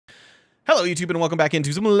Hello, YouTube, and welcome back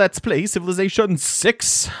into some Let's Play Civilization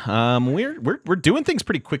 6. We're doing things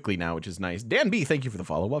pretty quickly now, which is nice. Dan B, thank you for the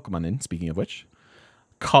follow. Welcome on in. Speaking of which,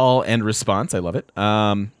 call and response, I love it.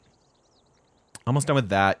 Almost done with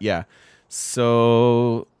that. Yeah.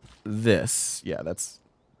 So this, yeah, that's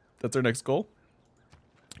our next goal.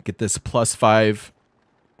 Get this +5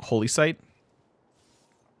 holy site.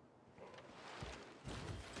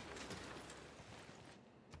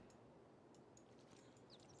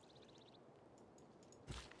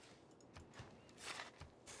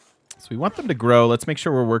 We want them to grow. Let's make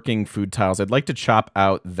sure we're working food tiles. I'd like to chop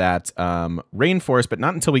out that rainforest, but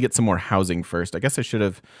not until we get some more housing first. I guess I should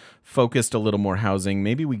have focused a little more housing.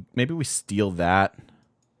 Maybe we steal that.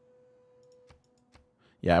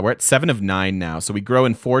 Yeah, we're at 7 of 9 now, so we grow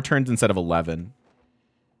in 4 turns instead of 11.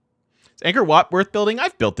 Is Anchor Wat worth building?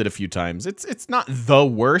 I've built it a few times. It's not the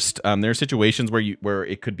worst. There are situations where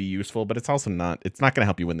it could be useful, but it's also not. It's not going to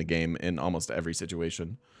help you win the game in almost every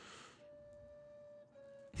situation.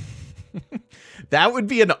 That would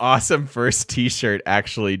be an awesome first t-shirt,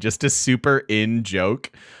 actually. Just a super in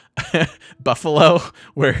joke. Buffalo,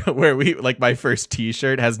 where we, like, my first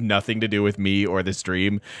t-shirt has nothing to do with me or the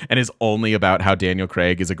stream and is only about how Daniel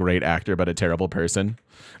Craig is a great actor but a terrible person.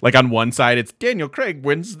 Like, on one side it's Daniel Craig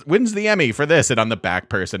wins the Emmy for this, and on the back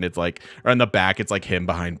person it's like, or on the back it's like him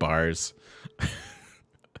behind bars.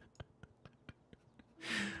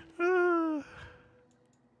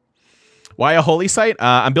 Why a holy site?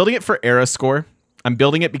 I'm building it for era score. I'm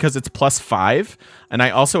building it because it's +5, and I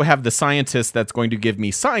also have the scientist that's going to give me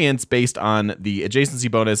science based on the adjacency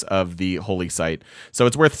bonus of the holy site. So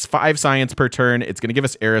it's worth 5 science per turn. It's going to give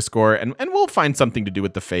us era score, and we'll find something to do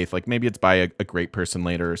with the faith. Like maybe it's by a great person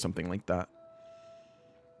later or something like that.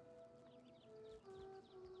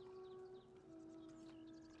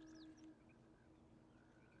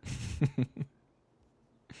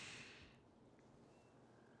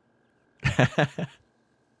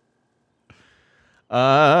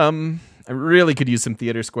 I really could use some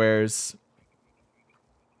theater squares.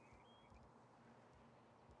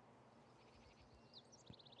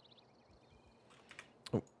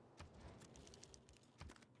 Oh.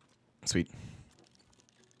 Sweet.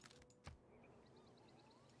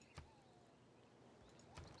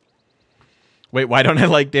 Wait, why don't I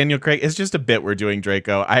like Daniel Craig? It's just a bit we're doing,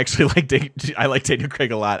 Draco. I actually like Daniel Craig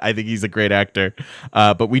a lot. I think he's a great actor.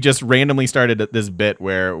 But we just randomly started this bit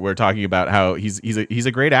where we're talking about how he's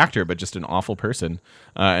a great actor, but just an awful person.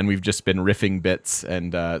 And we've just been riffing bits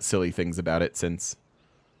and silly things about it since.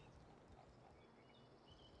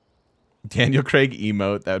 Daniel Craig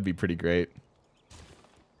emote, that would be pretty great.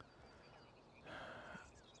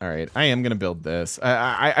 All right, I am gonna build this.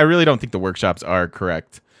 I really don't think the workshops are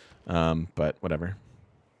correct. But whatever.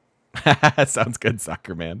 Sounds good,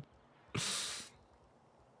 soccer man.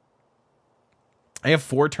 I have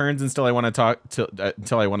 4 turns until I want to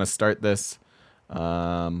until I want to start this.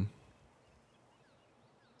 Actually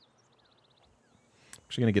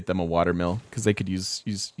gonna get them a water mill because they could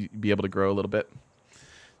be able to grow a little bit.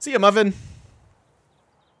 See ya, Muffin.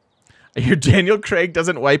 I hear Daniel Craig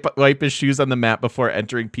doesn't wipe his shoes on the mat before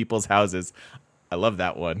entering people's houses. I love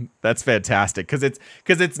that one. That's fantastic because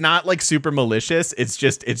it's not like super malicious. It's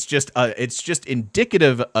just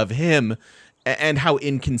indicative of him and how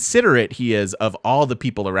inconsiderate he is of all the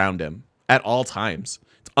people around him at all times.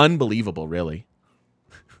 It's unbelievable, really.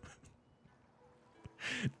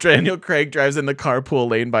 Daniel Craig drives in the carpool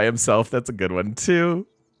lane by himself. That's a good one too.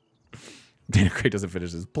 Daniel Craig doesn't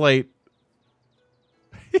finish his plate.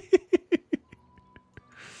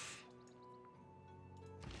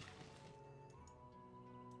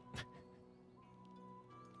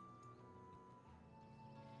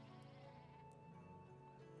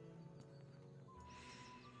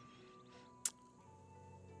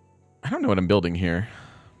 I don't know what I'm building here.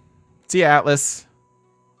 See ya, Atlas.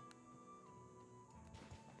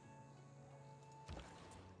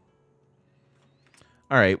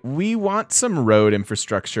 All right, we want some road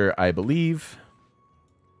infrastructure, I believe.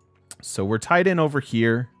 So we're tied in over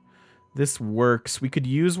here. This works. We could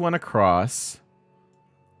use one across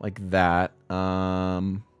like that.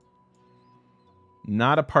 Not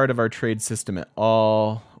a part of our trade system at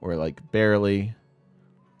all, or like barely.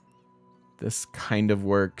 This kind of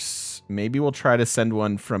works. Maybe we'll try to send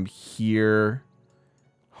one from here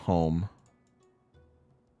home.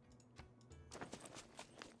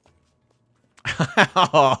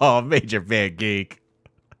 Oh, Major Fan Geek.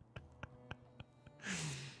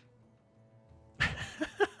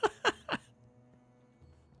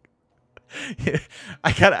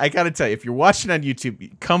 I gotta tell you, if you're watching on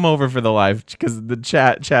YouTube, come over for the live because the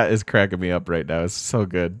chat is cracking me up right now. It's so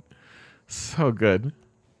good. So good.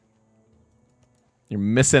 You're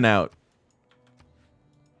missing out.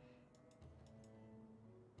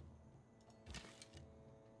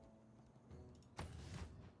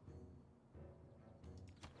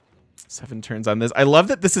 Seven turns on this. I love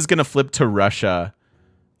that this is going to flip to Russia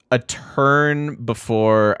a turn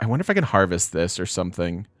before. I wonder if I can harvest this or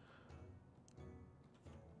something.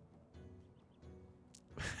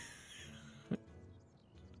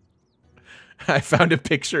 I found a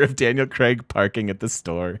picture of Daniel Craig parking at the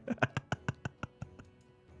store.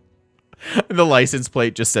 The license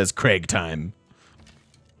plate just says Craig time.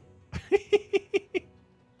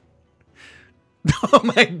 Oh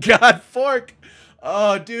my god, Fork!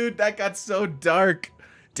 Oh dude, that got so dark.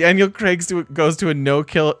 Daniel Craig goes to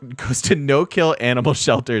no-kill animal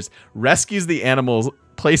shelters, rescues the animals,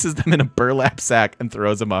 places them in a burlap sack, and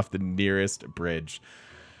throws them off the nearest bridge.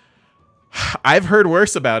 I've heard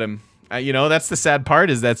worse about him. You know, that's the sad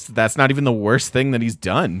part, is that's not even the worst thing that he's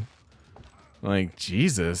done. Like,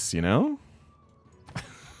 Jesus, you know?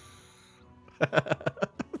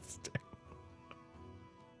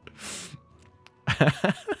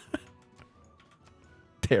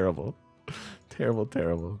 Terrible. Terrible,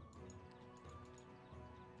 terrible.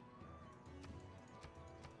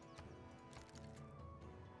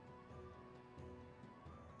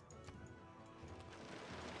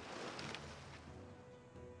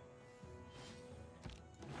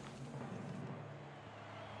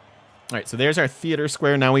 All right, so there's our theater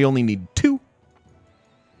square. Now we only need 2.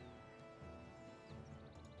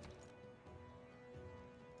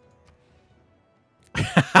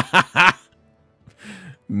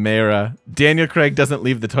 Mara. Daniel Craig doesn't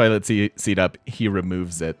leave the toilet seat up. He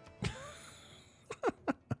removes it.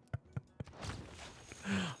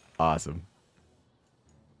 Awesome.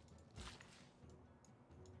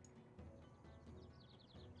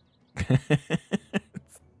 I'm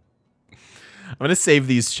going to save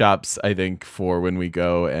these shops, I think, for when we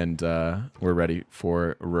go and we're ready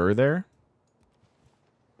for Rurther.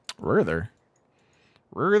 Rurther's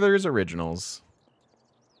Originals.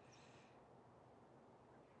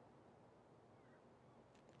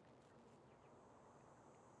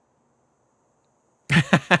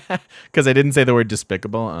 Because I didn't say the word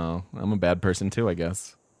despicable. Oh, I'm a bad person too, I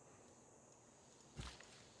guess.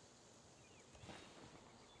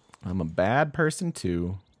 I'm a bad person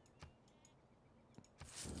too.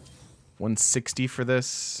 160 for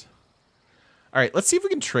this. All right, let's see if we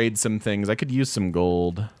can trade some things. I could use some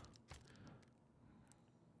gold.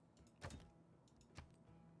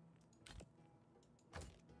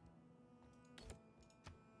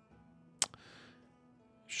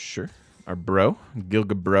 Sure. Our bro,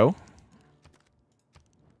 Gilga bro.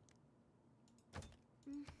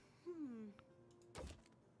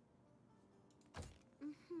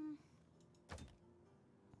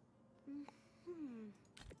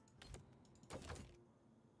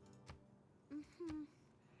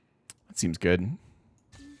 That seems good.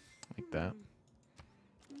 Like that.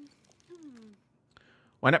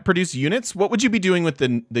 Why not produce units? What would you be doing with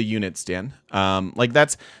the units, Dan? Like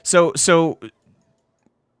that's so.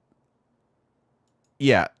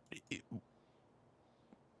 Yeah,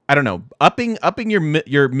 I don't know. Upping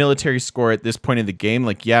your military score at this point in the game,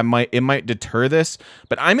 like, yeah, it might deter this,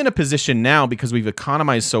 but I'm in a position now because we've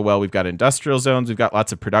economized so well. We've got industrial zones, we've got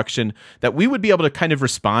lots of production, that we would be able to kind of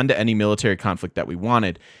respond to any military conflict that we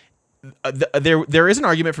wanted. There is an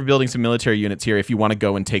argument for building some military units here if you want to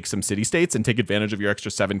go and take some city-states and take advantage of your extra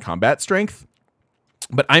 7 combat strength.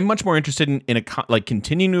 But I'm much more interested in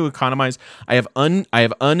continuing to economize. I have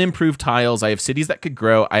unimproved tiles. I have cities that could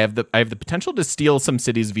grow. I have the potential to steal some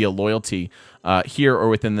cities via loyalty here or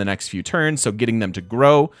within the next few turns. So getting them to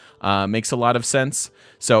grow makes a lot of sense.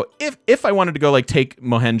 So if I wanted to go like take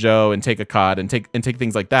Mohenjo and take Akkad and take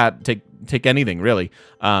things like that, take anything really,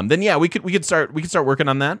 then yeah, we could start working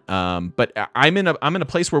on that. But I'm in a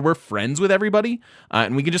place where we're friends with everybody,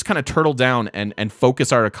 and we can just kind of turtle down and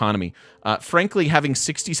focus our economy. Frankly, having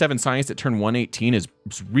 67 science at turn 118 is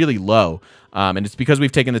really low, and it's because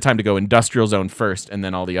we've taken the time to go industrial zone first and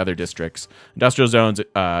then all the other districts, industrial zones,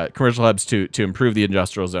 commercial hubs to improve the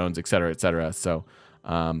industrial zones, et cetera, et cetera. So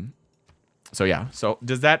yeah. So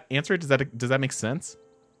does that answer it? Does that make sense?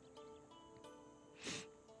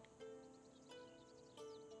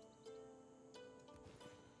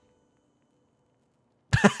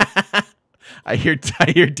 I hear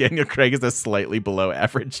Daniel Craig is a slightly below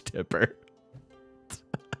average tipper.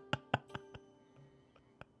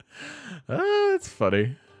 Oh, that's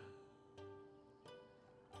funny.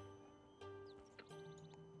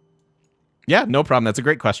 Yeah, no problem. That's a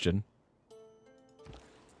great question.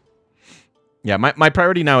 Yeah, my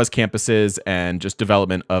priority now is campuses and just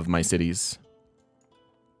development of my cities.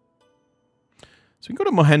 So we can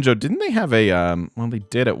go to Mohenjo. Didn't they have a, well, they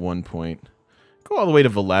did at one point. Go all the way to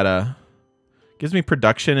Valletta. Gives me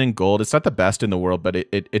production and gold. It's not the best in the world, but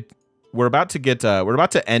we're about to get, we're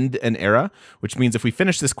about to end an era, which means if we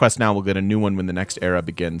finish this quest now, we'll get a new one when the next era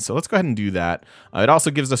begins. So let's go ahead and do that. It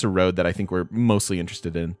also gives us a road that I think we're mostly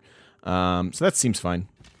interested in. So that seems fine.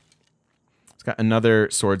 It's got another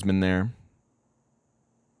swordsman there.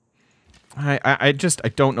 I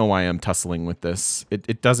don't know why I'm tussling with this.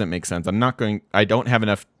 It doesn't make sense. I don't have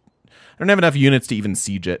enough units to even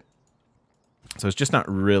siege it. So it's just not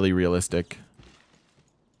really realistic.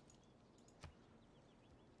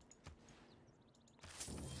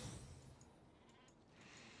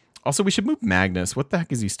 Also, we should move Magnus. What the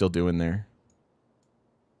heck is he still doing there?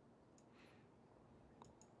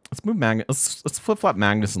 Let's move Magnus. Let's flip-flop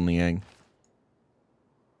Magnus and Liang.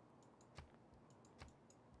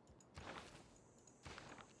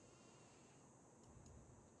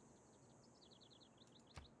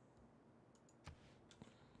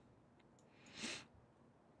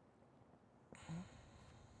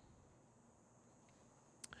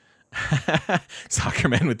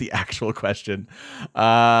 Soccerman with the actual question. So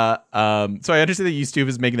I understand that YouTube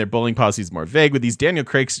is making their bowling policies more vague. Would these Daniel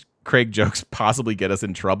Craig jokes possibly get us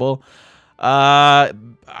in trouble? I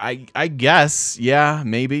guess, yeah,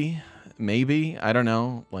 maybe. I don't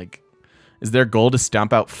know. Like, is their goal to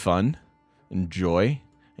stamp out fun and joy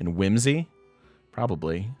and whimsy?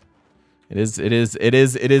 Probably. It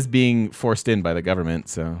is being forced in by the government,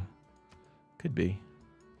 so could be.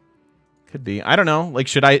 Could be. I don't know. Like,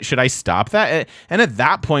 should I stop that? And at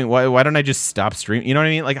that point, why don't I just stop streaming? You know what I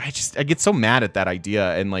mean? Like, I get so mad at that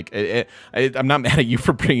idea, and like, I'm not mad at you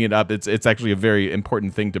for bringing it up. It's actually a very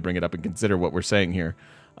important thing to bring it up and consider what we're saying here.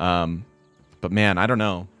 But man, I don't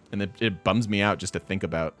know, and it bums me out just to think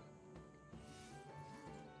about.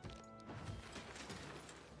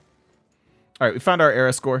 All right, we found our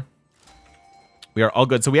era score. We are all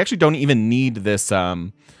good. So we actually don't even need this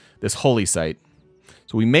this holy site.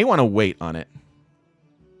 So we may want to wait on it.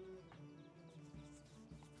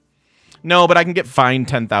 No, but I can get fined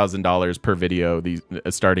 $10,000 per video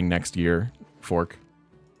starting next year, Fork.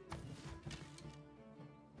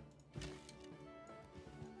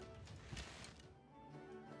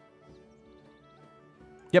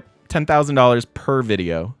 Yep, $10,000 per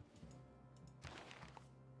video.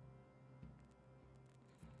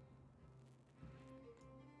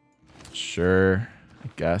 Sure, I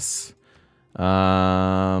guess.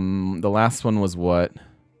 The last one was what?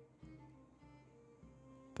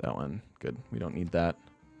 That one. Good. We don't need that.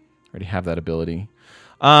 Already have that ability.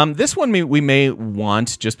 This one we may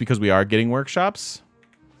want just because we are getting workshops.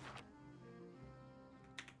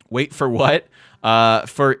 Wait for what?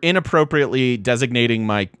 For inappropriately designating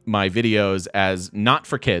my videos as not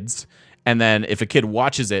for kids. And then if a kid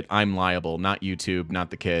watches it, I'm liable. Not YouTube,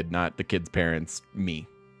 not the kid's parents, me.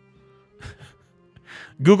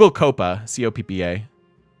 Google COPPA, C-O-P-P-A.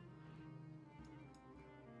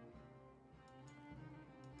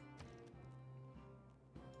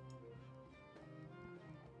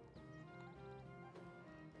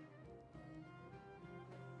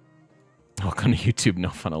 Welcome to YouTube, no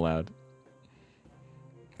fun allowed.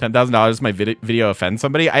 $10,000 my video offends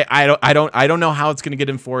somebody? I don't know how it's gonna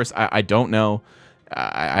get enforced. I don't know.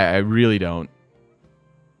 I really don't.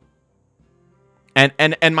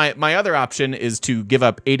 And my other option is to give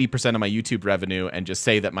up 80% of my YouTube revenue and just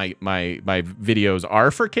say that my videos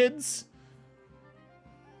are for kids.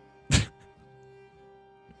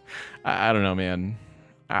 I don't know, man.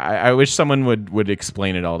 I wish someone would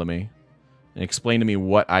explain it all to me and explain to me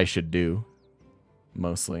what I should do,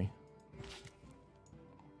 mostly.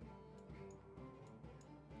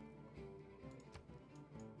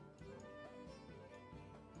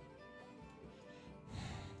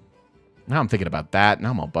 Now I'm thinking about that.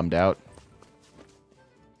 Now I'm all bummed out.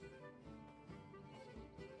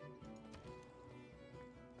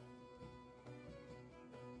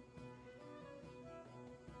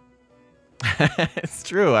 It's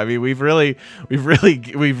true. I mean, we've really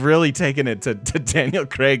taken it to Daniel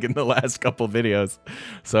Craig in the last couple videos.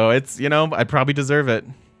 So it's, you know, I probably deserve it.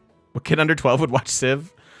 What kid under 12 would watch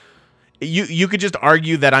Civ? You could just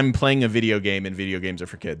argue that I'm playing a video game and video games are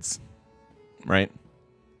for kids, right?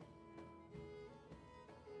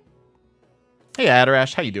 Hey,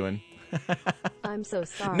 Adarash, how you doing? I'm so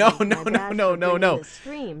sorry. No. The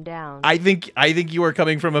stream down. I think you are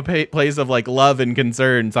coming from a place of like love and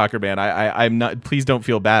concern, Soccer Man. I'm not. Please don't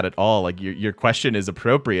feel bad at all. Like your question is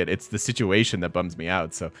appropriate. It's the situation that bums me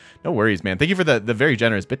out. So no worries, man. Thank you for the very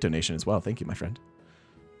generous bit donation as well. Thank you, my friend.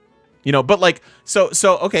 You know, but like so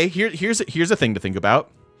okay. Here's a thing to think about.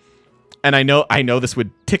 and I know this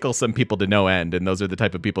would tickle some people to no end, and those are the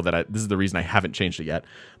type of people that this is the reason I haven't changed it yet.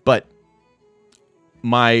 But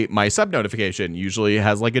my sub notification usually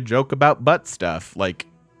has like a joke about butt stuff. Like,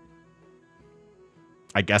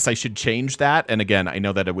 I guess I should change that. And again, I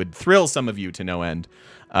know that it would thrill some of you to no end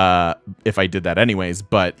if I did that anyways.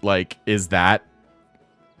 But like, is that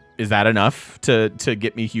enough to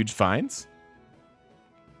get me huge fines?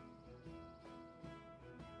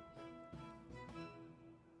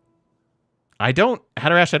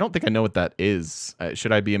 Hadarash, I don't think I know what that is.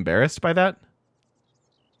 Should I be embarrassed by that?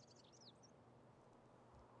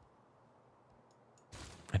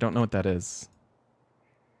 I don't know what that is.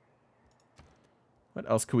 What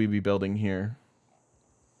else could we be building here?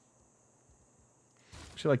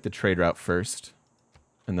 Actually, like the trade route first,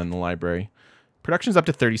 and then the library. Production's up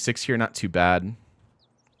to 36 here, not too bad.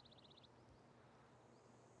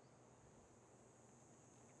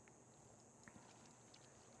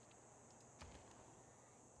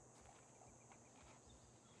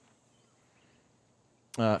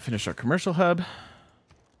 Finish our commercial hub.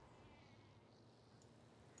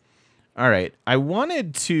 All right, I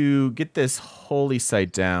wanted to get this holy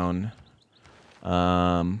site down.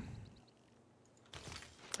 I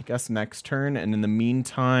guess next turn, and in the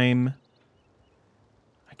meantime,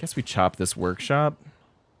 I guess we chop this workshop.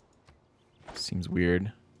 Seems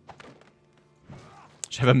weird.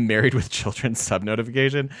 Should have a married with children sub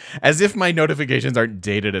notification, as if my notifications aren't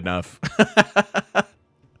dated enough.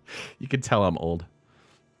 You can tell I'm old.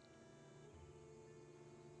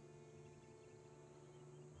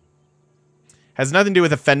 Has nothing to do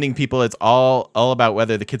with offending people. It's all about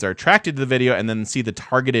whether the kids are attracted to the video and then see the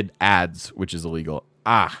targeted ads, which is illegal.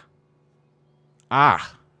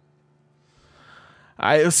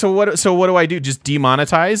 So what do I do? Just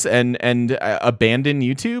demonetize and abandon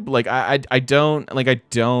YouTube? Like I don't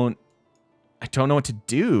know what to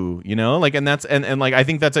do, you know? Like, and like I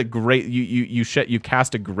think that's a great you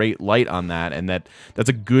cast a great light on that, and that's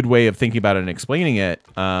a good way of thinking about it and explaining it.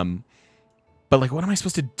 But like, what am I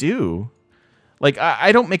supposed to do? Like,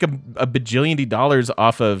 I don't make a bajillion dollars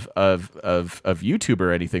off of YouTube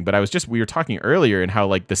or anything, but we were talking earlier and how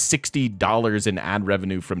like the $60 in ad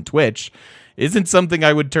revenue from Twitch isn't something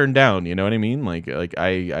I would turn down. You know what I mean? Like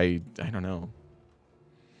I don't know.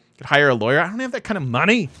 Could hire a lawyer. I don't have that kind of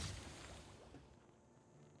money.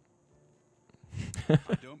 I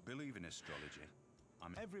don't believe in astrology.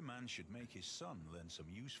 Every man should make his son learn some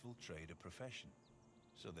useful trade or profession,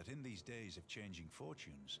 so that in these days of changing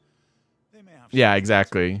fortunes, they may have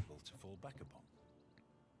exactly. To fall back upon.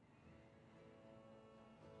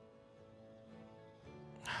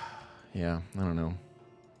 Yeah, I don't know.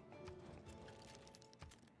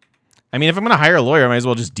 I mean, if I'm going to hire a lawyer, I might as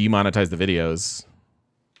well just demonetize the videos.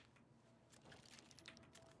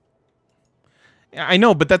 Yeah, I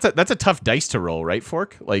know, but that's a tough dice to roll, right,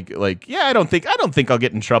 Fork? Like yeah, I don't think I'll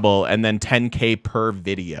get in trouble, and then 10K per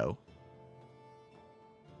video.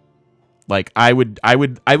 Like I would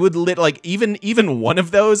like even one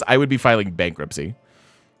of those, I would be filing bankruptcy.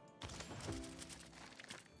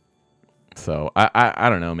 So I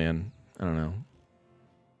don't know, man. I don't know.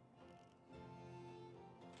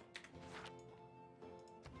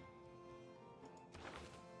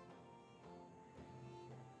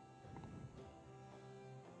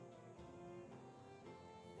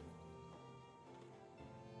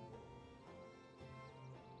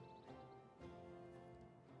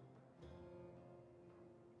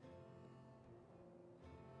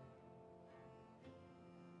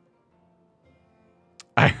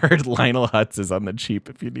 I heard Lionel Hutz is on the cheap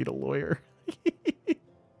if you need a lawyer.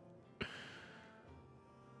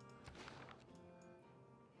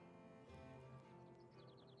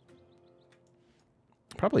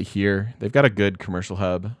 Probably here. They've got a good commercial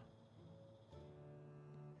hub.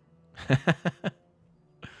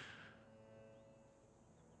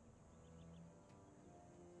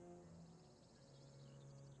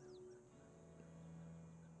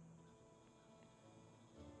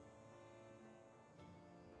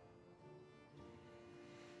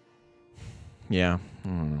 Yeah, I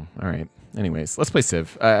don't know. All right. Anyways, let's play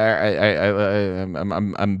Civ.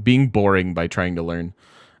 I'm being boring by trying to learn.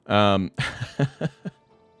 All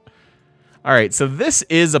right, so this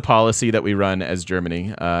is a policy that we run as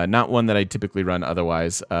Germany, not one that I typically run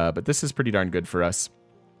otherwise, but this is pretty darn good for us.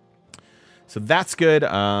 So that's good.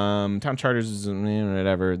 Town charters,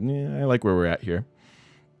 whatever. I like where we're at here,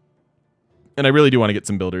 and I really do want to get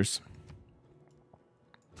some builders.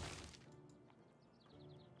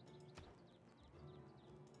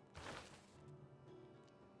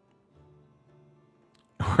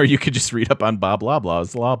 Or you could just read up on Bob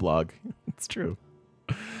Loblaw's law blog. It's true.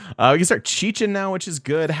 We can start Cheechin now, which is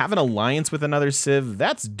good. Have an alliance with another civ.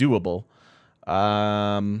 That's doable.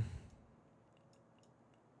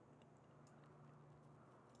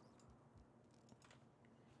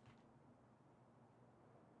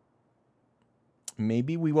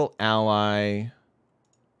 Maybe we will ally...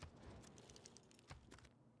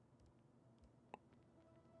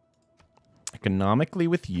 economically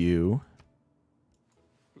with you.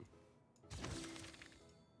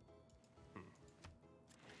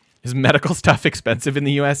 Is medical stuff expensive in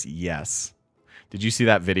the US? Yes. Did you see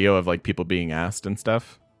that video of like people being asked and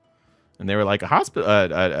stuff? And they were like, a hospital,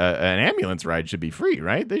 an ambulance ride should be free,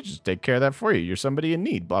 right? They just take care of that for you. You're somebody in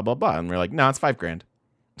need, blah, blah, blah. And we're like, no, it's $5,000.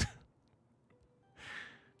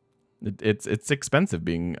 It's expensive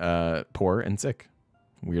being poor and sick,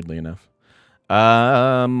 weirdly enough.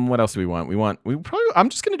 What else do we want? I'm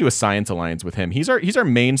just gonna do a science alliance with him. He's our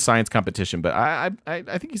main science competition, but I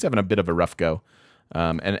think he's having a bit of a rough go.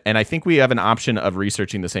 And I think we have an option of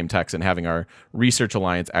researching the same text and having our research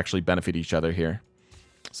alliance actually benefit each other here.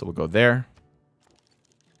 So we'll go there.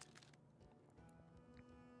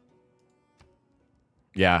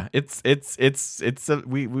 Yeah, it's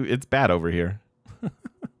bad over here.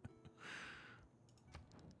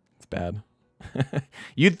 It's bad.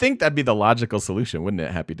 You'd think that'd be the logical solution, wouldn't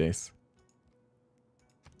it? Happy days.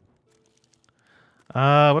 What do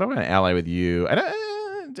I want to ally with you?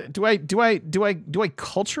 Do I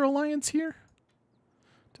culture alliance here?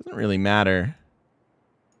 Doesn't really matter.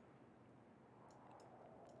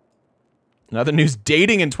 Another news: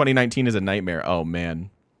 dating in 2019 is a nightmare. Oh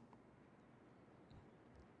man,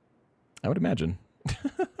 I would imagine.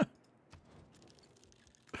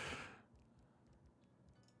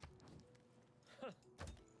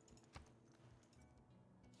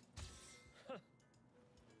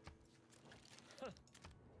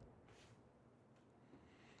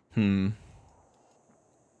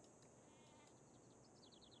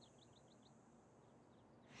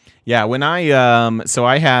 Yeah, when I so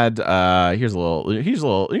I had here's a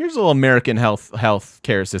little American health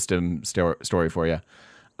care system story for you.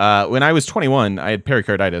 When I was 21, I had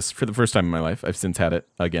pericarditis for the first time in my life. I've since had it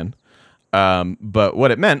again. But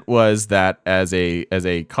what it meant was that as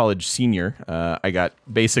a college senior, I got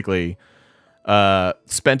basically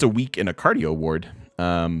spent a week in a cardio ward,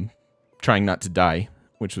 trying not to die,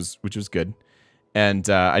 which was good, and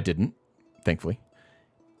I didn't, thankfully.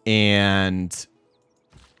 And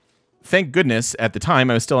thank goodness at the time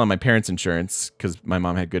I was still on my parents' insurance because my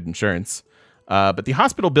mom had good insurance. But the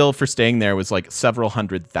hospital bill for staying there was like several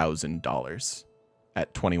 $100,000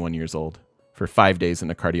 at 21 years old for 5 days in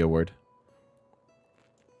a cardio ward.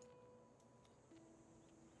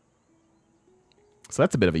 So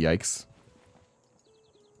that's a bit of a yikes.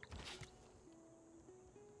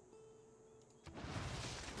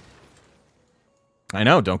 I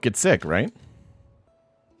know, don't get sick, right?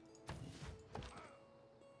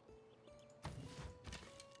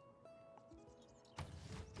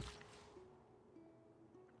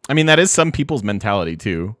 I mean, that is some people's mentality,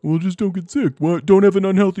 too. Well, just don't get sick. Well, don't have an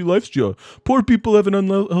unhealthy lifestyle. Poor people have an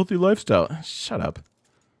unhealthy lifestyle. Shut up.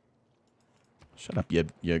 Shut up, you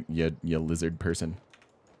lizard person.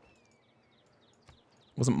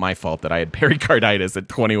 It wasn't my fault that I had pericarditis at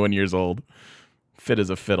 21 years old. Fit as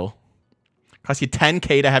a fiddle. Cost you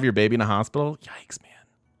 $10K to have your baby in a hospital? Yikes, man.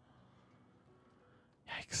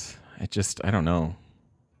 Yikes. I don't know.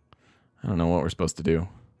 I don't know what we're supposed to do.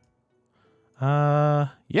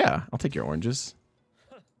 Yeah, I'll take your oranges.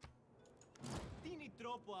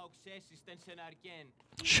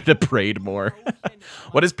 Should have prayed more.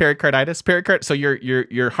 What is pericarditis? So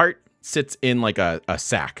your heart sits in like a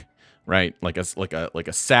sack, right? Like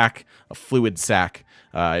a sack, a fluid sack,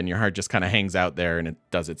 and your heart just kind of hangs out there and it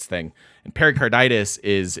does its thing. And pericarditis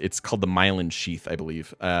it's called the myelin sheath, I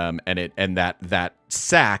believe. And that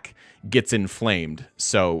sack gets inflamed.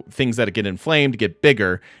 So things that get inflamed get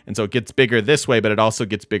bigger, and so it gets bigger this way, but it also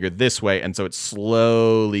gets bigger this way, and so it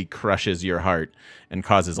slowly crushes your heart and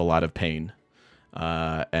causes a lot of pain.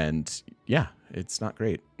 And yeah, it's not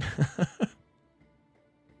great.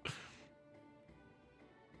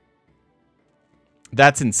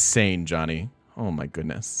 That's insane, Johnny. Oh my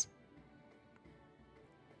goodness.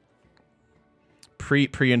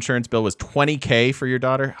 Pre-insurance bill was $20K for your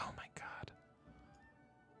daughter. Oh my god.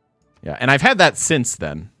 Yeah, and I've had that since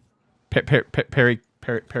then.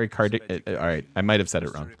 Pericardic. All right, I might have said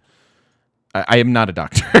it wrong. I am not a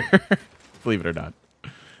doctor, believe it or not.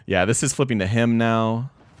 Yeah, this is flipping to him now.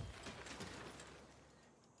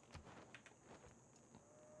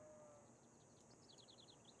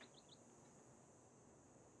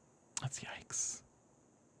 That's yikes.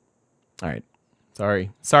 All right,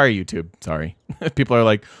 Sorry, YouTube. Sorry. People are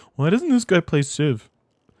like, why doesn't this guy play Civ?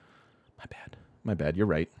 My bad. You're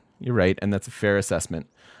right. And that's a fair assessment.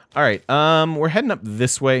 All right. We're heading up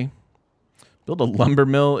this way. Build a lumber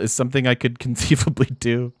mill is something I could conceivably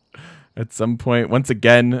do at some point. Once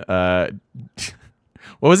again, what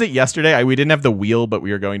was it yesterday? We didn't have the wheel, but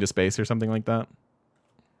we were going to space or something like that.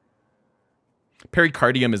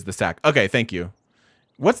 Pericardium is the sac. Okay, thank you.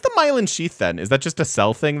 What's the myelin sheath then? Is that just a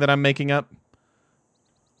cell thing that I'm making up?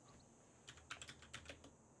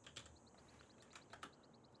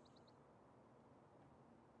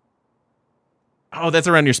 Oh, that's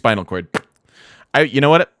around your spinal cord. You know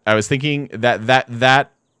what? I was thinking that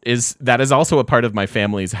is also a part of my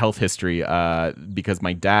family's health history because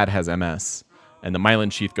my dad has MS, and the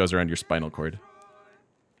myelin sheath goes around your spinal cord.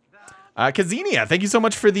 Kazinia, thank you so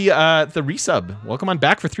much for the resub. Welcome on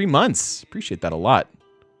back for 3 months. Appreciate that a lot.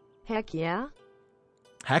 Heck yeah.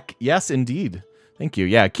 Heck yes, indeed. Thank you.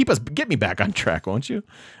 Yeah, get me back on track, won't you?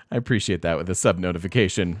 I appreciate that with a sub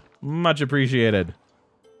notification. Much appreciated.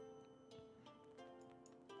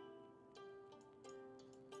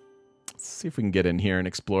 Let's see if we can get in here and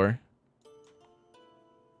explore.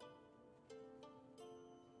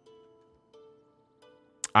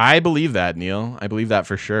 I believe that, Neil. I believe that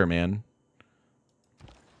for sure, man.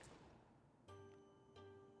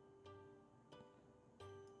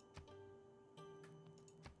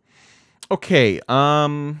 Okay,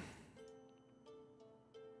 I'm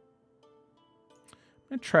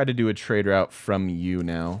gonna try to do a trade route from you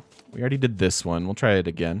now. We already did this one. We'll try it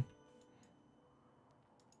again.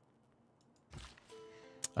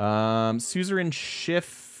 Suzerain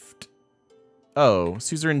Shift. Oh,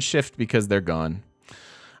 Suzerain Shift because they're gone.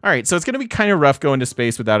 All right, so it's going to be kind of rough going to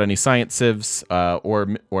space without any science civs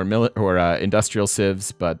or industrial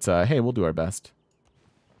civs, but hey, we'll do our best.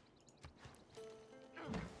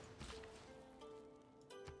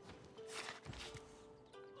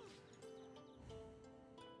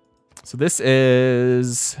 So this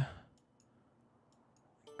is a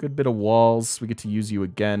good bit of walls. We get to use you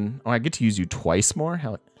again. Oh, I get to use you twice more?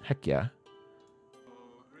 Heck yeah.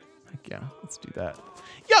 Heck yeah, let's do that.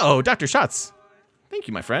 Yo, Dr. Shots. Thank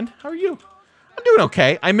you, my friend. How are you? I'm doing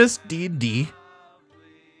okay. I missed D&D.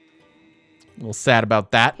 A little sad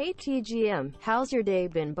about that. Hey, TGM. How's your day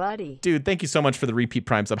been, buddy? Dude, thank you so much for the repeat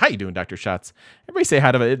Prime sub. How you doing, Dr. Shots? Everybody say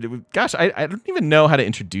hi to it. Gosh, I don't even know how to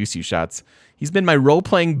introduce you, Shots. He's been my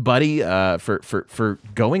role-playing buddy for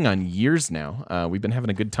going on years now. We've been having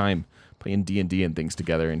a good time playing D&D and things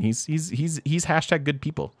together, and he's hashtag good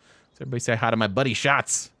people. So everybody say hi to my buddy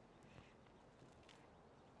Shots.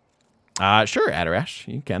 Sure, Adarash.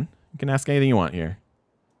 You can ask anything you want here.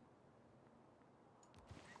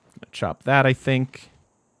 Chop that, I think.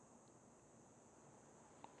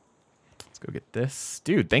 Let's go get this.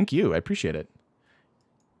 Dude, thank you. I appreciate it.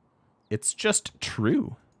 It's just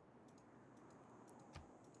true.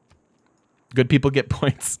 Good people get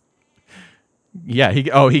points. Yeah, he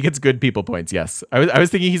gets good people points, yes. I was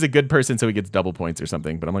thinking he's a good person, so he gets double points or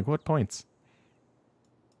something, but I'm like, what points?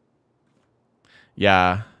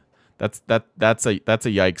 Yeah. That's a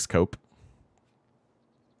yikes, Cope.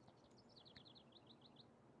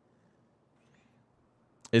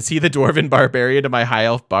 Is he the dwarven barbarian to my high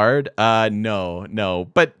elf bard? No.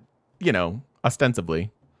 But, you know, ostensibly.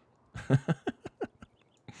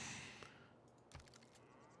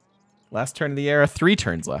 Last turn of the era, 3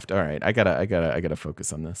 turns left. All right, I gotta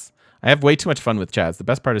focus on this. I have way too much fun with Chaz. The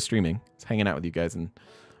best part of streaming is hanging out with you guys and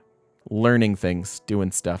learning things,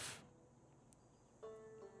 doing stuff.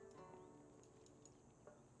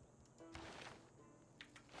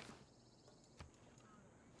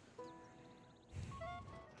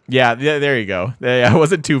 Yeah, there you go. I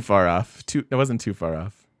wasn't too far off. I wasn't too far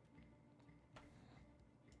off.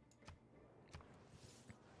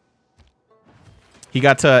 He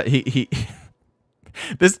got to he.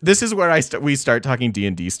 This is where we start talking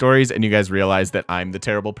D&D stories, and you guys realize that I'm the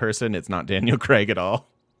terrible person. It's not Daniel Craig at all.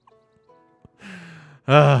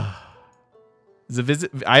 Is a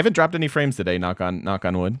visit. I haven't dropped any frames today. Knock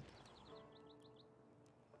on wood.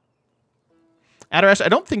 Adarash, I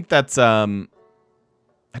don't think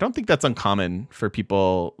that's uncommon for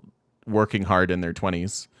people working hard in their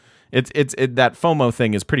 20s. That FOMO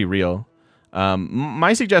thing is pretty real.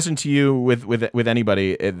 My suggestion to you with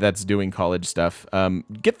anybody that's doing college stuff,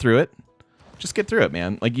 get through it. Just get through it,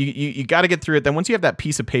 man. Like you got to get through it. Then once you have that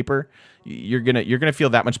piece of paper, you're gonna feel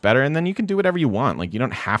that much better, and then you can do whatever you want. Like you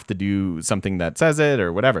don't have to do something that says it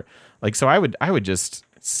or whatever. Like so, I would just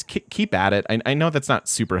keep at it. I know that's not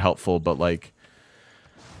super helpful, but like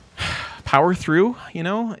power through, you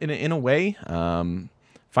know, in a way.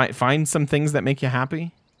 Find some things that make you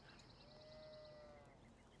happy.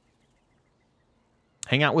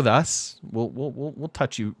 Hang out with us. We'll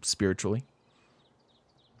touch you spiritually.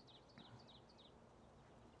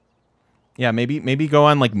 Yeah, maybe go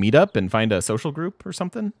on like Meetup and find a social group or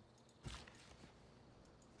something.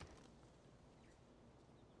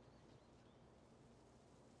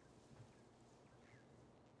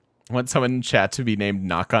 I want someone in chat to be named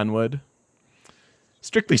Knock on Wood.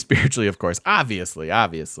 Strictly spiritually, of course. Obviously.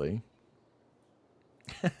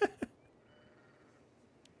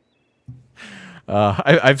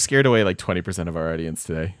 I've scared away like 20% of our audience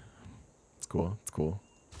today. It's cool. It's cool.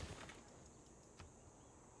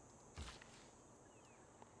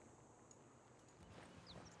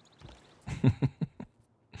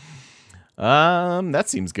 That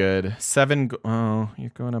seems good. 7. Oh, you're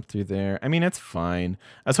going up through there. I mean, it's fine.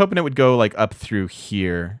 I was hoping it would go like up through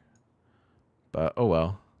here, but oh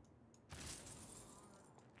well.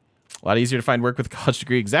 A lot easier to find work with a college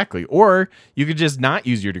degree, exactly. Or you could just not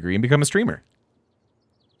use your degree and become a streamer.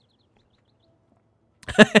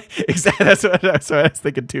 Exactly. That's what I was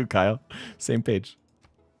thinking too, Kyle. Same page.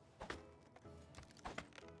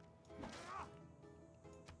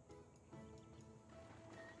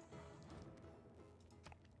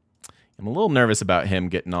 I'm a little nervous about him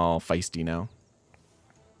getting all feisty now.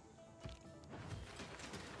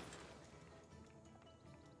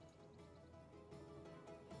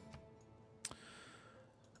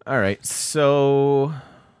 All right, so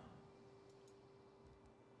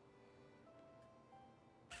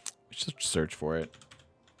let's just search for it.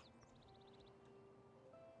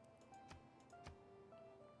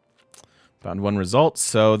 Found one result,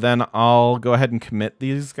 so then I'll go ahead and commit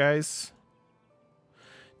these guys.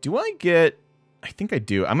 Do I get... I think I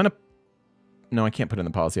do. I'm going to... No, I can't put it in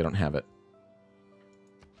the policy. I don't have it.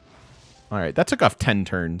 All right, that took off 10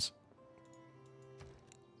 turns.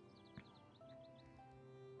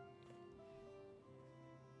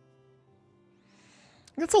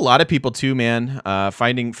 That's a lot of people too, man.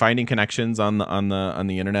 Finding connections on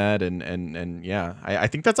the internet and yeah, I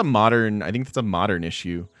think that's a modern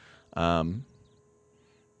issue.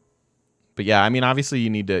 But yeah, I mean, obviously you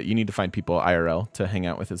need to find people IRL to hang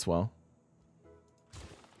out with as well.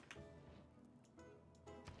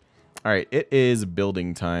 All right, it is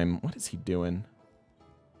building time. What is he doing?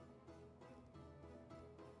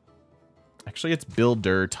 Actually, it's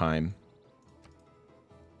builder time.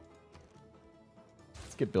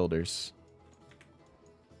 Let's get builders.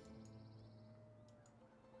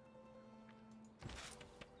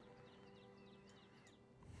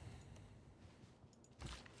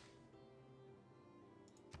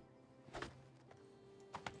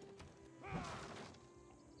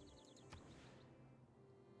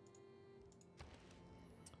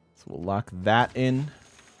 So we'll lock that in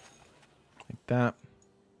like that.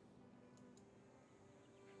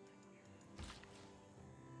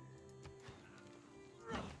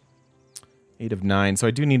 Eight of 9. So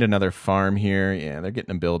I do need another farm here. Yeah, they're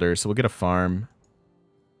getting a builder, so we'll get a farm.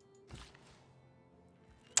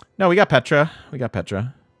 No, we got Petra.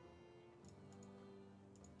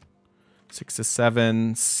 6 to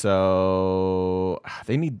 7. So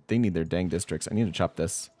they need their dang districts. I need to chop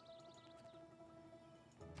this.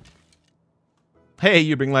 Hey,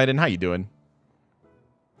 you bring light in. How you doing?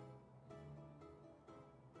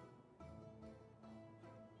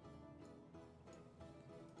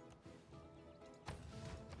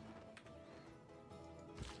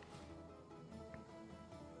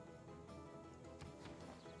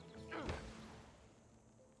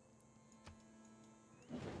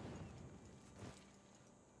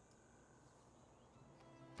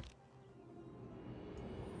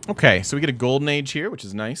 Okay, so we get a golden age here, which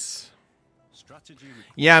is nice.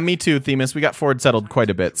 Yeah, me too, Themis. We got forward settled quite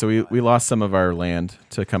a bit, so we lost some of our land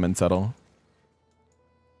to come and settle.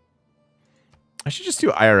 I should just do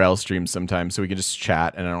IRL streams sometimes so we can just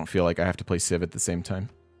chat and I don't feel like I have to play Civ at the same time.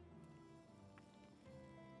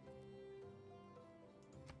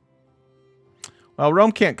 Well,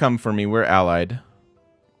 Rome can't come for me. We're allied.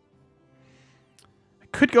 I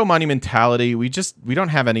could go Monumentality. We don't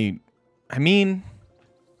have any... I mean...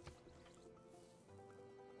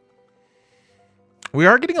 We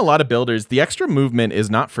are getting a lot of builders. The extra movement is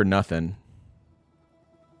not for nothing.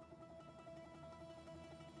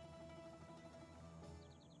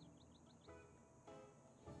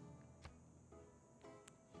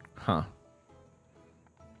 Huh.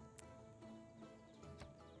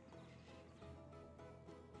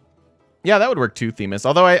 Yeah, that would work too, Themis.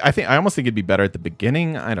 Although I almost think it'd be better at the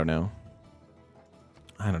beginning. I don't know.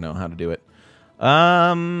 I don't know how to do it.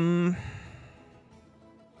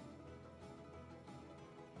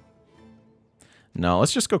 No,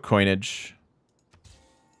 let's just go coinage.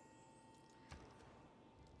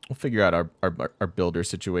 We'll figure out our builder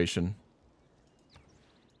situation.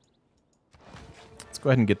 Let's go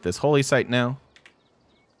ahead and get this holy site now.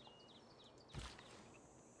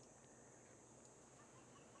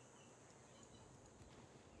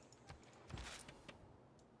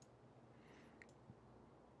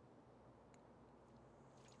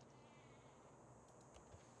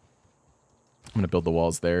 I'm going to build the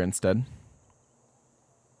walls there instead.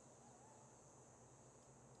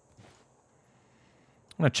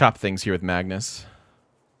 I'm going to chop things here with Magnus.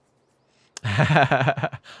 All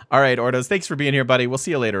right, Ordos, thanks for being here, buddy. We'll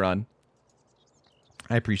see you later on.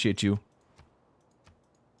 I appreciate you.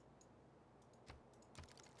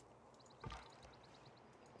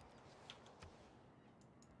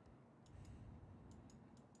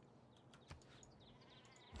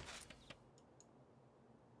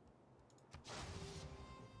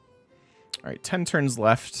 All right, 10 turns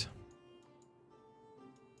left.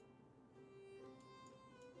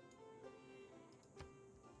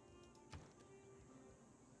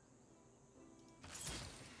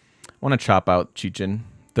 I want to chop out Chichin.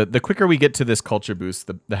 The quicker we get to this culture boost,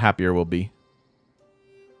 the happier we'll be.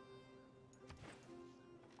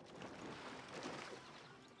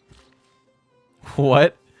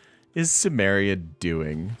 What is Samaria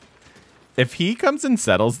doing? If he comes and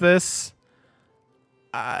settles this,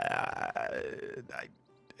 I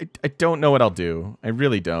don't know what I'll do. I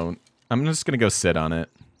really don't. I'm just going to go sit on it.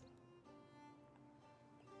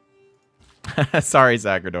 Sorry,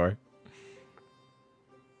 Zagrador.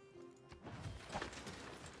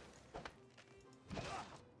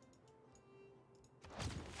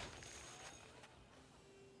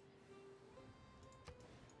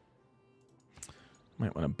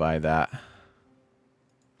 Might want to buy that.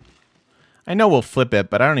 I know we'll flip it,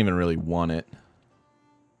 but I don't even really want it.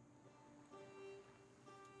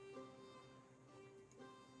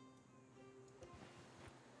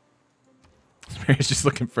 Mary's just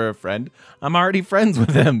looking for a friend. I'm already friends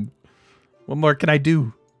with him. What more can I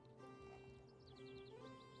do?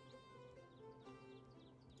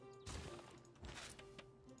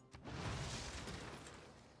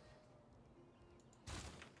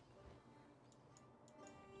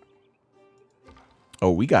 Oh,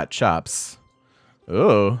 we got chops.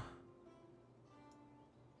 Oh.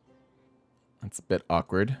 That's a bit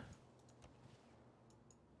awkward.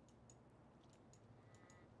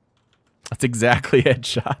 That's exactly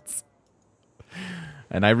headshots.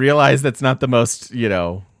 And I realize that's not the most, you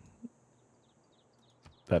know,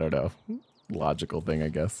 I don't know, logical thing, I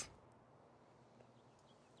guess.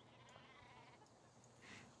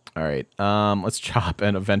 All right, let's chop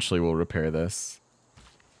and eventually we'll repair this.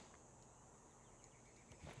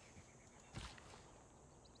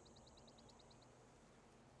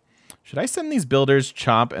 Should I send these builders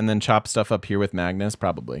chop and then chop stuff up here with Magnus?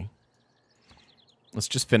 Probably. Let's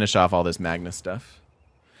just finish off all this Magnus stuff.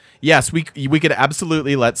 Yes, we could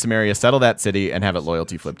absolutely let Samaria settle that city and have it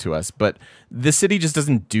loyalty flip to us, but this city just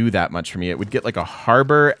doesn't do that much for me. It would get like a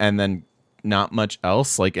harbor and then not much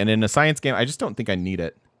else. Like, and in a science game, I just don't think I need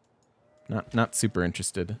it. Not super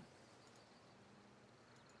interested.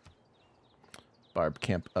 Barb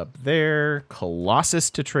camp up there. Colossus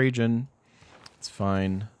to Trajan. It's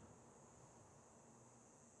fine.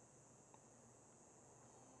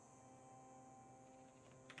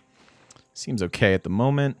 Seems okay at the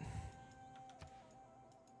moment.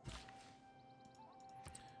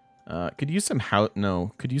 Could use some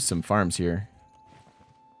could use some farms here.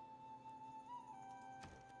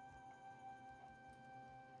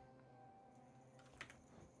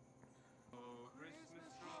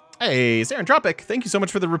 Hey, Sarantropic, thank you so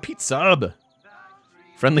much for the repeat sub.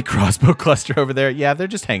 Friendly crossbow cluster over there. Yeah, they're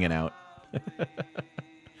just hanging out.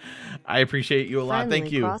 I appreciate you a lot. Friendly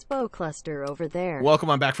Thank you. Crossbow cluster over there. Welcome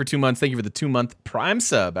on back for 2 months. Thank you for the 2-month Prime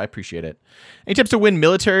sub. I appreciate it. Any tips to win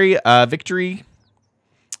military victory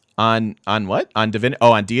on what? On Divinity?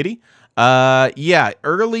 Oh, on Deity? Yeah,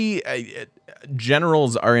 early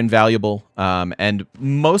generals are invaluable. And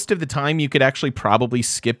most of the time you could actually probably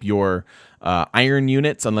skip your iron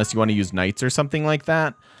units unless you want to use knights or something like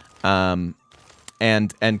that. And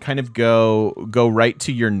kind of go right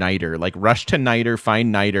to your Niter, like rush to Niter,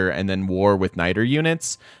 find Niter, and then war with Niter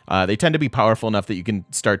units. They tend to be powerful enough that you can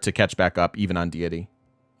start to catch back up even on Deity.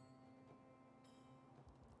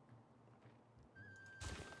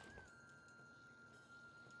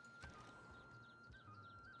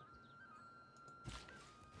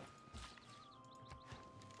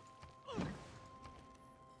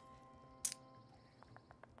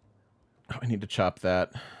 Oh, I need to chop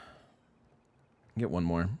that. Get one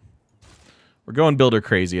more. We're going builder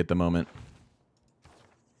crazy at the moment.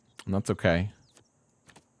 And that's okay.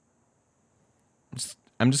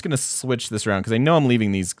 I'm just going to switch this around because I know I'm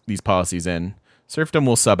leaving these policies in. Serfdom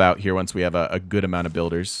will sub out here once we have a good amount of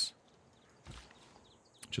builders,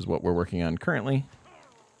 which is what we're working on currently.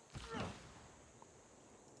 I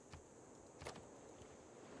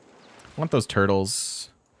want those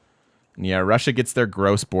turtles. And yeah, Russia gets their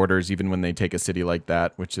gross borders even when they take a city like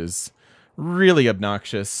that, which is really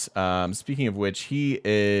obnoxious. Speaking of which,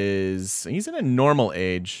 he's in a normal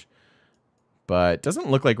age, but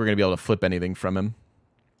doesn't look like we're going to be able to flip anything from him.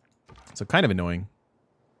 So kind of annoying.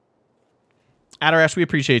 Adarash, we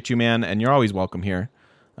appreciate you, man, and you're always welcome here.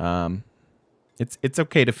 It's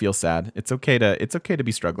okay to feel sad. It's okay to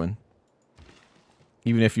be struggling,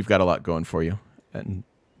 even if you've got a lot going for you. And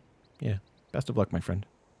yeah, best of luck, my friend.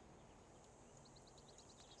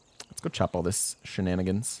 Let's go chop all this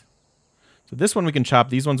shenanigans. So this one we can chop.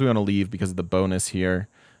 These ones we want to leave because of the bonus here.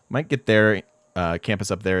 Might get their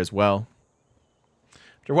campus up there as well.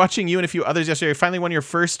 After watching you and a few others yesterday, you finally won your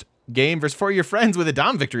first game versus 4 of your friends with a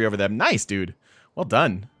Dom victory over them. Nice, dude. Well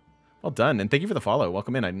done. Well done. And thank you for the follow.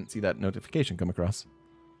 Welcome in. I didn't see that notification come across.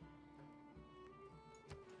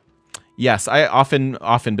 Yes, I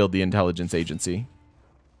often build the intelligence agency.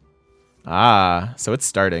 Ah, so it's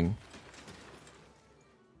starting.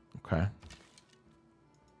 Okay.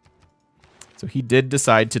 So he did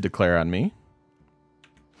decide to declare on me.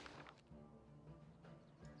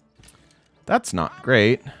 That's not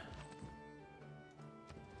great.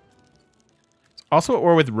 Also at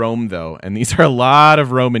war with Rome, though, and these are a lot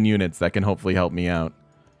of Roman units that can hopefully help me out.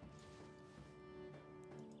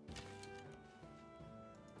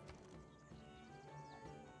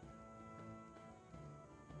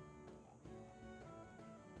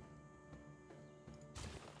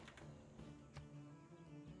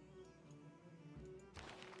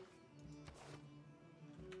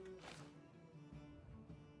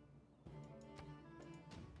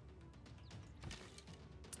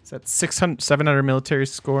 Is that 700 military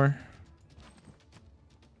score?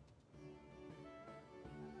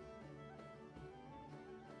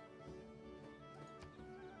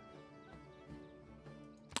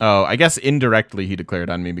 Oh, I guess indirectly he declared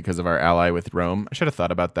on me because of our ally with Rome. I should have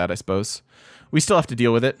thought about that, I suppose. We still have to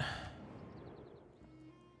deal with it.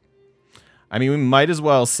 I mean, we might as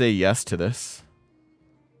well say yes to this.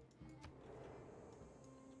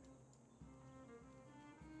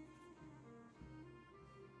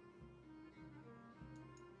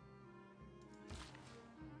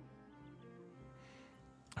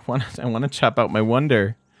 I want to chop out my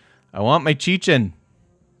wonder. I want my Chechen.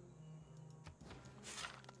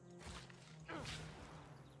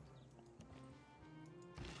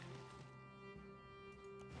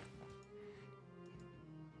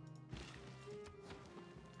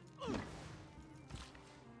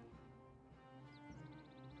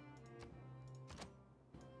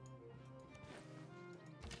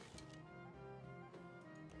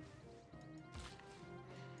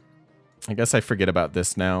 I guess I forget about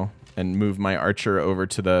this now and move my archer over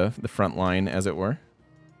to the front line, as it were.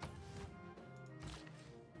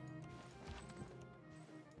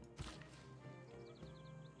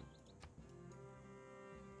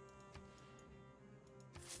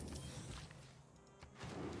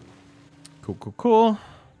 Cool, cool, cool.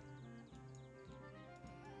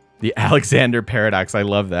 The Alexander Paradox. I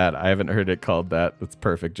love that. I haven't heard it called that. That's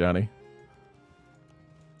perfect, Johnny.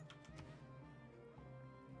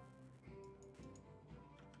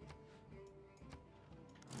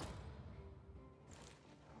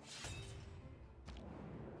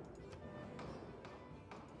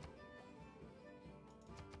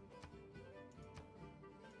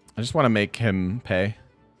 I just want to make him pay.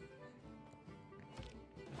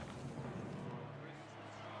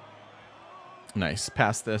 Nice.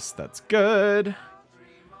 Pass this. That's good.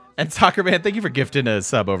 And Soccer Man, thank you for gifting a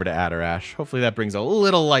sub over to Adarash. Hopefully that brings a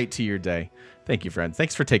little light to your day. Thank you, friends.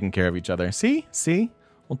 Thanks for taking care of each other. See? See?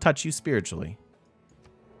 We'll touch you spiritually.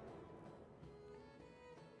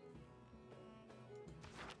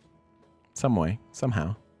 Some way.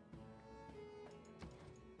 Somehow.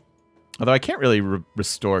 Although I can't really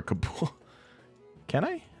restore Kabul. Can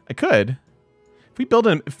I? I could. If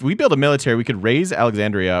we build a military, we could raise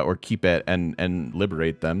Alexandria or keep it and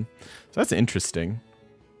liberate them. So that's interesting.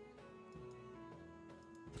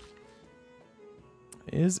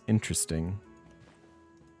 It is interesting.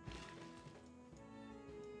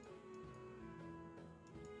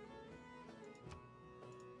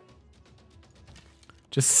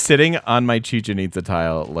 Just sitting on my Chichen Itza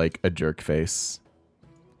tile like a jerk face.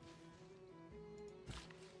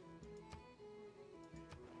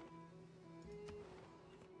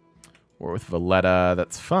 War with Valletta,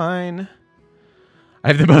 that's fine. I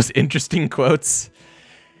have the most interesting quotes.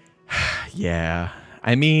 Yeah.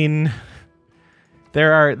 I mean,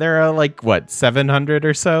 there are like what 700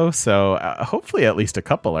 or so. So hopefully at least a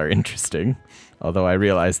couple are interesting. Although I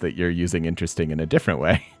realize that you're using interesting in a different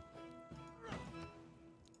way.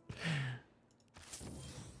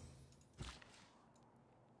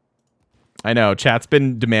 I know chat's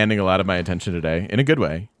been demanding a lot of my attention today in a good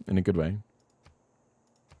way. In a good way.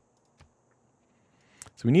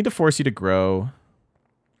 So we need to force you to grow.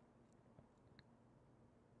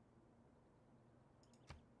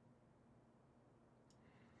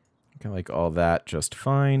 I like all that just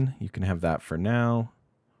fine. You can have that for now.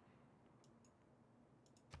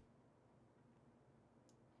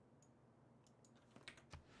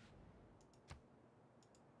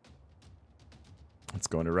 Let's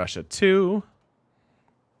go into Russia too.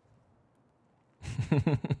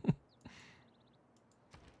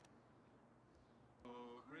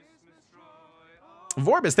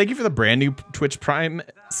 Vorbis, thank you for the brand new Twitch Prime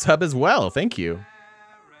sub as well. Thank you.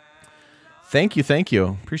 Thank you, thank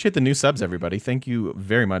you. Appreciate the new subs, everybody. Thank you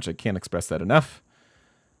very much. I can't express that enough.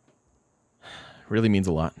 Really means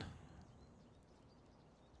a lot.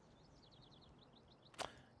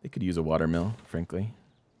 They could use a watermill, frankly.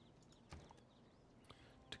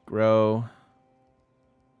 To grow.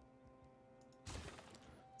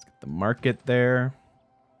 Let's get the market there.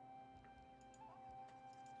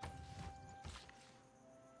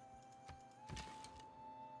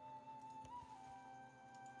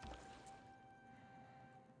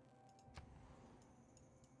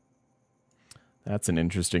 That's an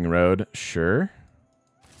interesting road. Sure.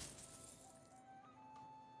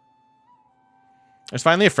 There's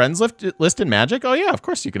finally a friends list in Magic? Oh, yeah, of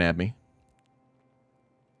course you can add me.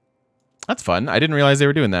 That's fun. I didn't realize they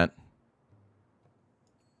were doing that.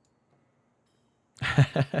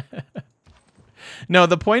 No,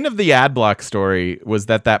 the point of the ad block story was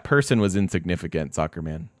that that person was insignificant, Soccer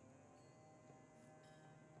Man.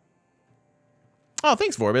 Oh,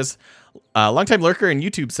 thanks, Vorbis. Longtime lurker and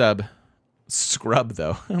YouTube sub. Scrub,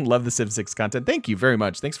 though. Love the Civ 6 content. Thank you very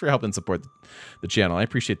much. Thanks for helping support the channel. I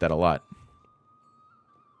appreciate that a lot.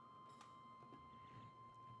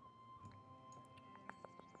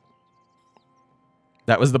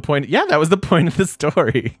 That was the point. Yeah, that was the point of the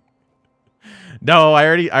story. No, I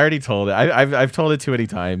already told it. I've told it too many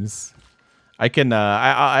times. I can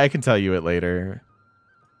I can tell you it later.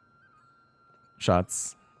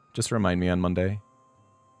 Shots. Just remind me on Monday.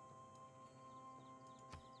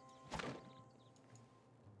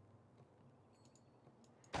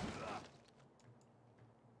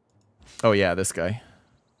 Oh, yeah, this guy.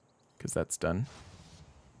 Because that's done.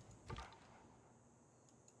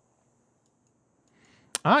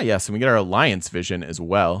 Ah, yes, and we get our alliance vision as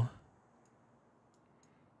well.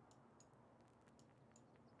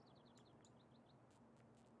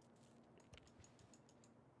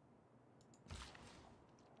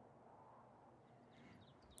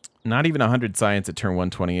 Not even 100 science at turn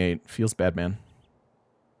 128. Feels bad, man.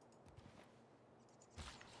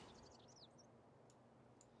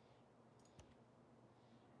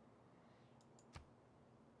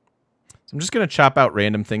 So I'm just going to chop out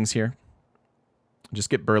random things here. Just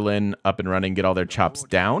get Berlin up and running, get all their chops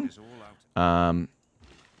down.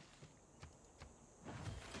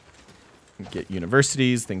 Get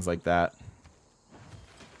universities, things like that.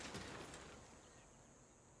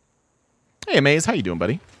 Hey, Amaze, how you doing,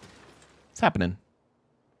 buddy? What's happening?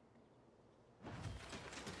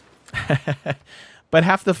 But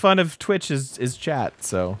half the fun of Twitch is chat,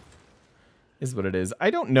 so is what it is.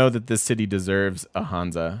 I don't know that this city deserves a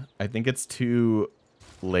Hansa. I think it's too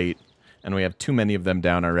late, and we have too many of them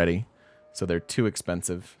down already, so they're too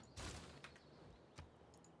expensive.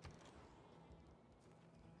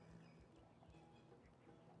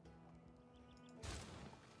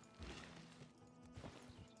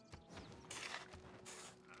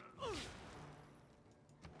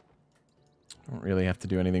 Don't really have to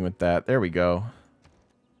do anything with that. There we go.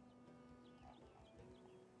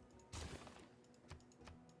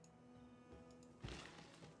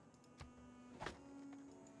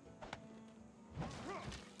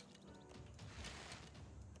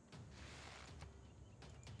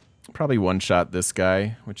 Probably one-shot this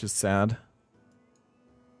guy, which is sad.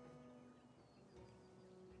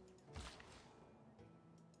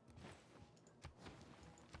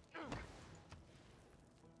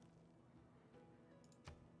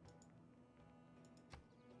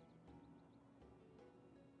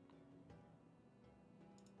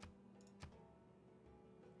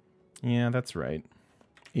 Yeah, that's right.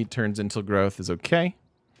 8 turns until growth is okay.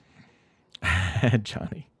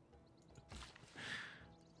 Johnny.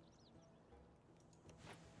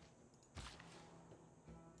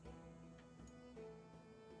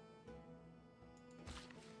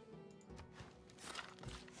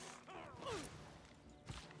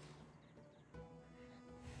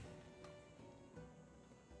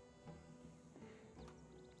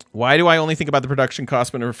 Why do I only think about the production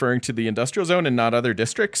cost when referring to the industrial zone and not other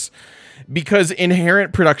districts? Because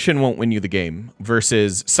inherent production won't win you the game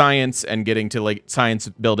versus science and getting to like science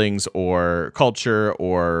buildings or culture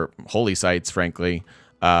or holy sites, frankly,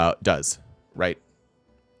 does, right?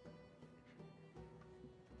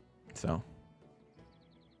 So.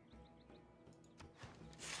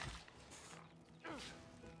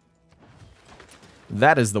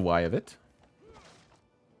 That is the why of it.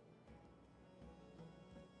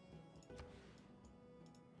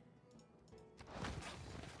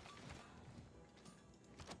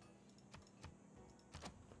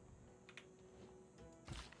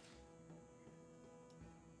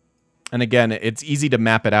 And again, it's easy to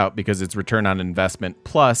map it out because it's return on investment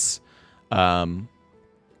plus turns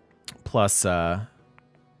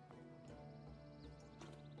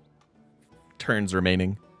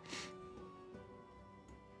remaining.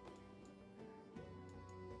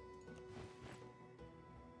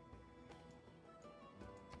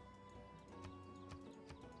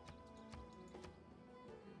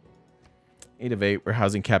 Eight of 8, we're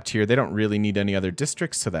housing capped here. They don't really need any other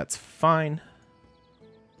districts, so that's fine.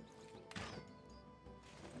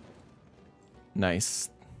 Nice.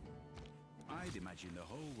 I'd imagine the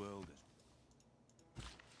whole world.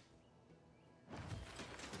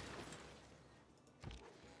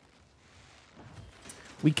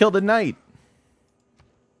 We killed a knight.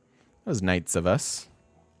 Those knights of us.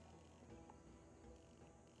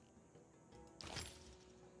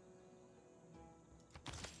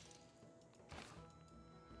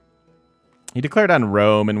 He declared on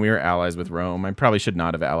Rome, and we were allies with Rome. I probably should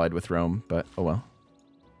not have allied with Rome, but oh well.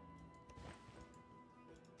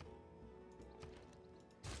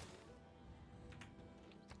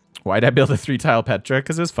 Why'd I build a 3-tile Petra?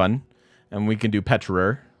 Because it was fun. And we can do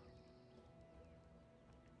Petrer,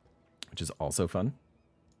 which is also fun.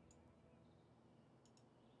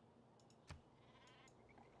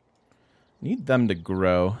 Need them to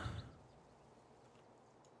grow.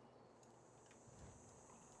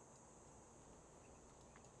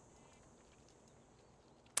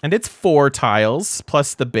 And it's 4 tiles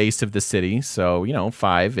plus the base of the city. So, you know,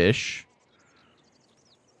 5-ish.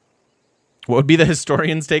 What would be the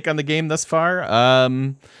historian's take on the game thus far?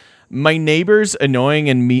 My neighbors annoying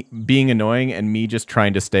and me being annoying and me just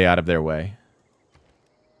trying to stay out of their way.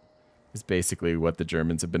 Is basically what the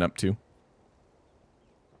Germans have been up to.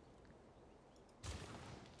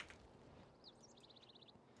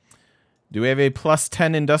 Do we have a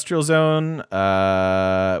 +10 industrial zone?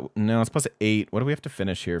 No, it's +8. What do we have to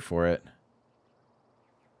finish here for it?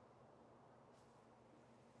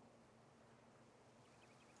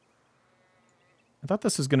 I thought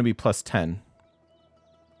this was going to be +10.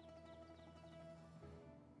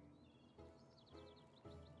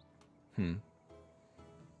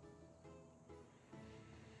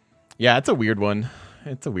 Yeah, it's a weird one.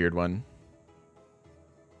 It's a weird one.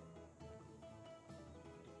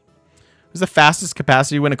 Who's the fastest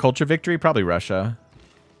capacity to win a culture victory? Probably Russia.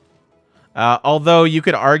 Although you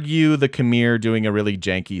could argue the Khmer doing a really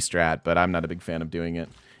janky strat, but I'm not a big fan of doing it.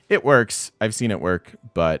 It works. I've seen it work,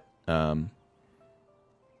 but I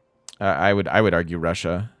would argue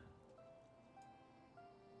Russia.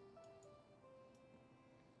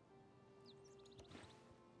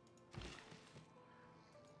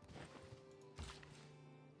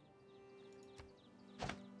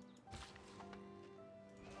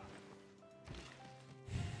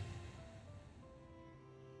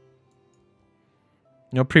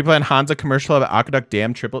 You know, pre-planned Hansa commercial of Aqueduct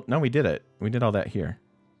Dam triple. No, we did it. We did all that here.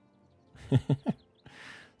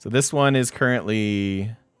 So this one is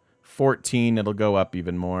currently 14. It'll go up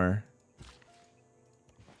even more.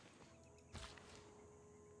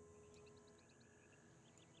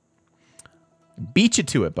 Beat you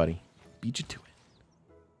to it, buddy. Beat you to it.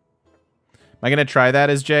 Am I going to try that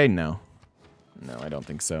as Jay? No. No, I don't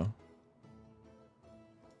think so.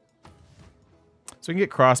 So we can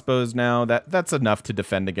get crossbows now. That's enough to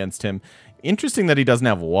defend against him. Interesting that he doesn't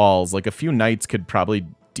have walls. Like, a few knights could probably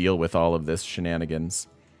deal with all of this shenanigans.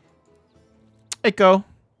 Echo.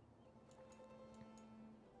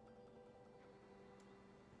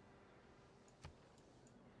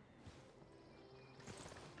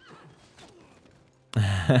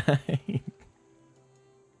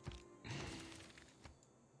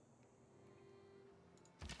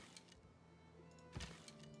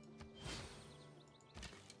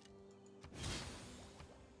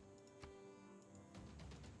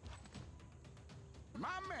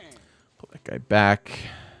 Pull that guy back.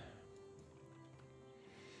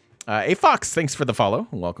 A Fox, thanks for the follow.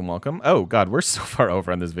 Welcome, welcome. Oh God, we're so far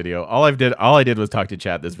over on this video. All I did was talk to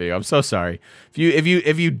chat this video. I'm so sorry.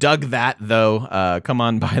 If you dug that though, come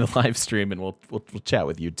on by the live stream and we'll chat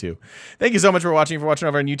with you too. Thank you so much for watching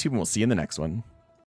over on YouTube, and we'll see you in the next one.